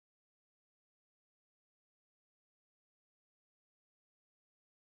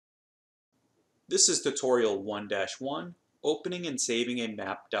This is tutorial 1-1, opening and saving a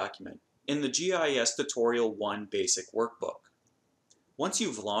map document in the GIS tutorial 1 basic workbook. Once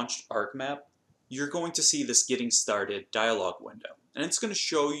you've launched ArcMap, you're going to see this getting started dialog window, and it's going to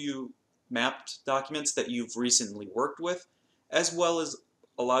show you mapped documents that you've recently worked with, as well as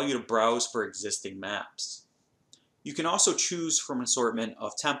allow you to browse for existing maps. You can also choose from an assortment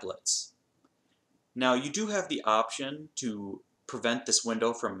of templates. Now, you do have the option to prevent this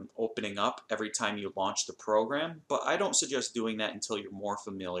window from opening up every time you launch the program, but I don't suggest doing that until you're more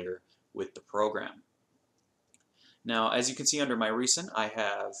familiar with the program. Now, as you can see under my recent, I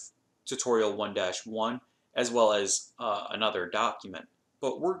have tutorial 1-1 as well as another document,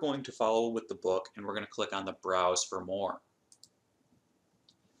 but we're going to follow with the book and we're going to click on the browse for more.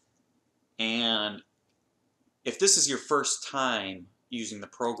 And if this is your first time using the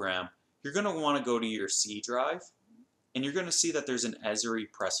program, you're going to want to go to your C drive, and you're going to see that there's an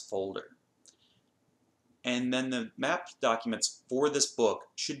Esri Press folder. And then the map documents for this book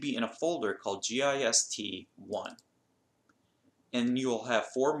should be in a folder called GIST1. And you'll have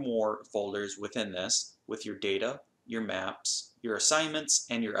 4 more folders within this with your data, your maps, your assignments,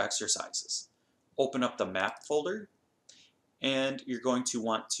 and your exercises. Open up the map folder, and you're going to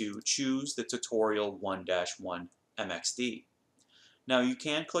want to choose the tutorial 1-1 MXD. Now you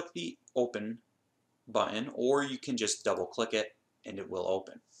can click the open button, or you can just double click it and it will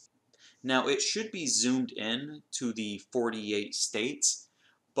open. Now it should be zoomed in to the 48 states,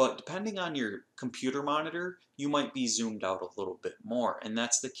 but depending on your computer monitor, you might be zoomed out a little bit more, and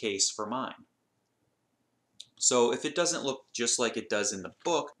that's the case for mine. So if it doesn't look just like it does in the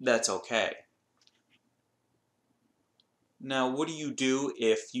book, that's okay. Now, what do you do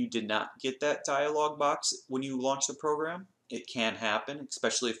if you did not get that dialog box when you launch the program? It can happen,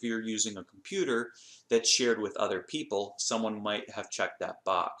 especially if you're using a computer that's shared with other people. Someone might have checked that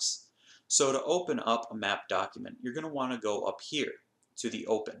box. So to open up a map document, you're going to want to go up here to the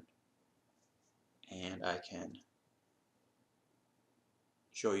open. And I can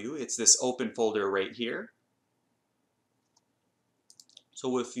show you, it's this open folder right here.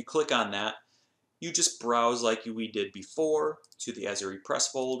 So if you click on that, you just browse like we did before to the Esri Press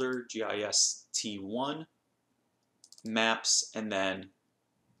folder, GIST1, maps, and then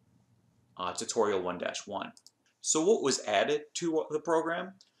tutorial 1-1. So what was added to the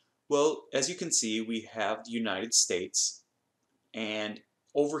program? Well, as you can see, we have the United States, and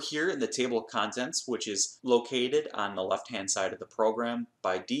over here in the table of contents, which is located on the left-hand side of the program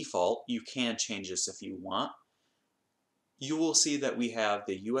by default, you can change this if you want. You will see that we have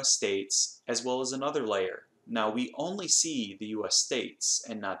the US states as well as another layer. Now we only see the US states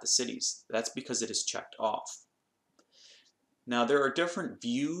and not the cities. That's because it is checked off. Now there are different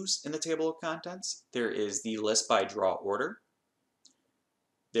views in the table of contents. There is the list by draw order.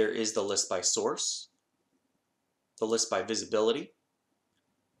 There is the list by source, the list by visibility,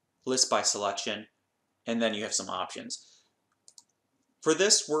 list by selection, and then you have some options. For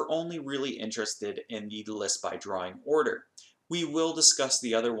this, we're only really interested in the list by drawing order. We will discuss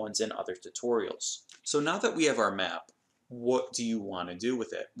the other ones in other tutorials. So now that we have our map, what do you want to do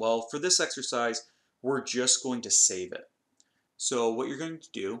with it? Well, for this exercise, we're just going to save it. So what you're going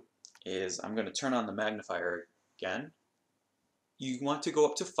to do is, I'm going to turn on the magnifier again. You want to go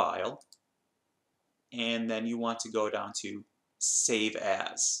up to File, and then you want to go down to Save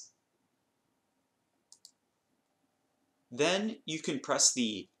As. Then you can press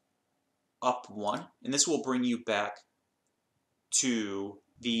the up 1, and this will bring you back to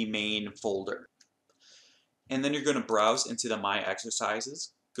the main folder. And then you're going to browse into the My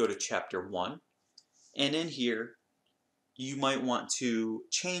Exercises, go to Chapter 1, and in here you might want to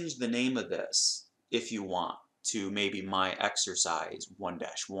change the name of this if you want to maybe My Exercise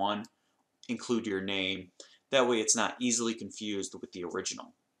 1-1, include your name. That way it's not easily confused with the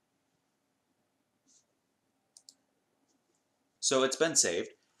original. So it's been saved,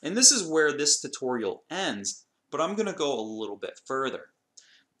 and this is where this tutorial ends, but I'm going to go a little bit further.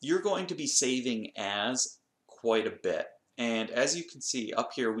 You're going to be saving as quite a bit, and as you can see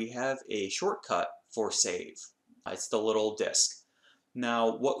up here we have a shortcut for save. It's the little disk.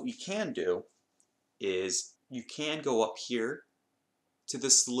 Now what we can do is you can go up here to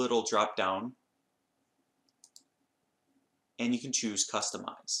this little drop down and you can choose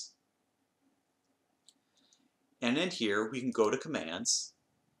Customize. And in here, we can go to Commands.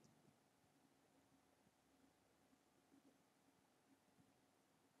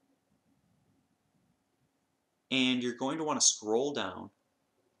 And you're going to want to scroll down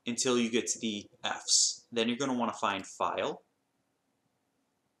until you get to the F's. Then you're going to want to find File.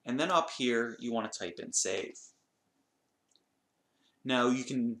 And then up here, you want to type in Save. Now you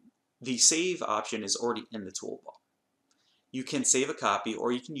can the save option is already in the toolbar. You can save a copy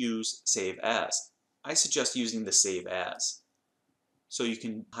or you can use save as. I suggest using the save as. So you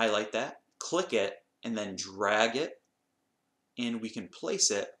can highlight that, click it, and then drag it, and we can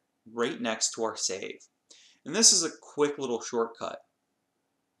place it right next to our save. And this is a quick little shortcut.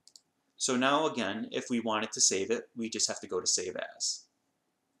 So now again, if we wanted to save it, we just have to go to save as.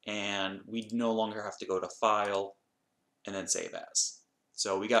 And we no longer have to go to file and then save as.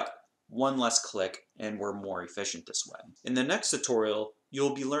 So we got one less click and we're more efficient this way. In the next tutorial,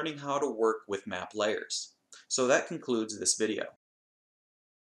 you'll be learning how to work with map layers. So that concludes this video.